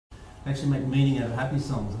Actually make meaning out of happy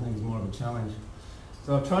songs, I think it's more of a challenge.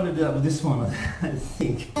 So I've tried to do that with this one, I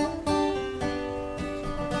think.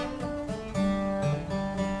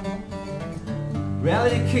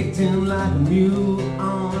 Reality kicked in like a mule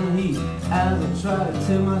on heat as I tried to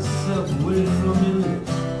tear myself away from your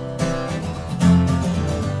lips.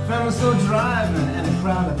 Found myself driving and a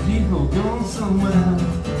crowd of people going somewhere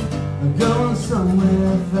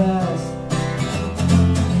fast.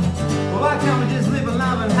 Well, why can't we just live a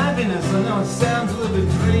life in happiness? I know it sounds a little bit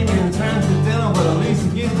dreamy and transcendental, but at least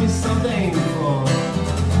it gives me something to aim for.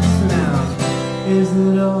 So now, is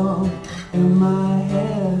it all in my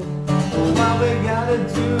head? Well, what we gotta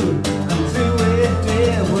do until we're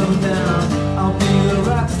dead? Well, now, I'll be the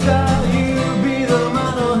rock star, you'll be the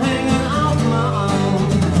model hanging off my arm.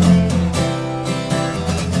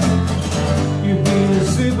 You'll be the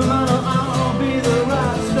supermodel, I'll be the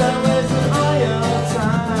rock star, wasting all your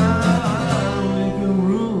time. We can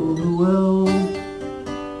rule the world.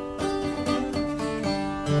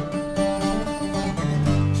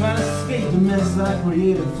 Trying to escape the mess I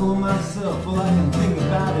created for myself. All I can think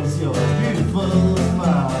about is your beautiful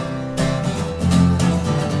smile.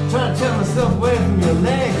 Trying to tear myself away from your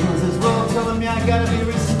legs and this world telling me I gotta be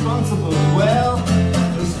responsible. Well,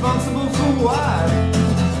 responsible for what?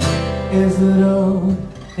 Is it all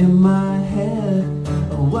in my head?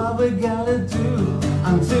 Or what we gotta do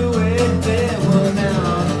until we're dead? Well,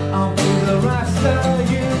 now I'll be the rock star,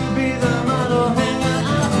 you'll be the model hanging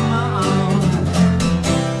off my arm.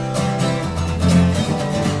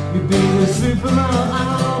 You'll be the supermodel,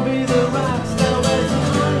 I'll be the rock star, wasting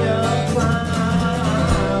all your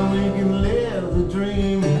time. We can live the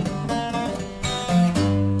dream.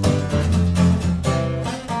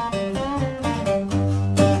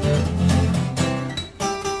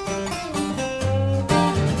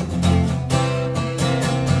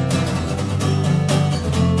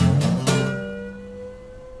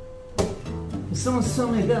 Someone told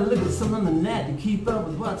me I gotta look at something on the net to keep up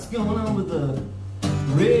with what's going on with the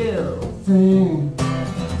real thing.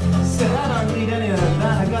 Said I don't need any of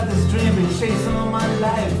that. I got this dream been chasing all my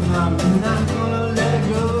life, and I'm not gonna let it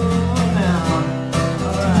go now.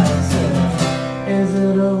 Alright, so is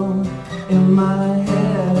it all in my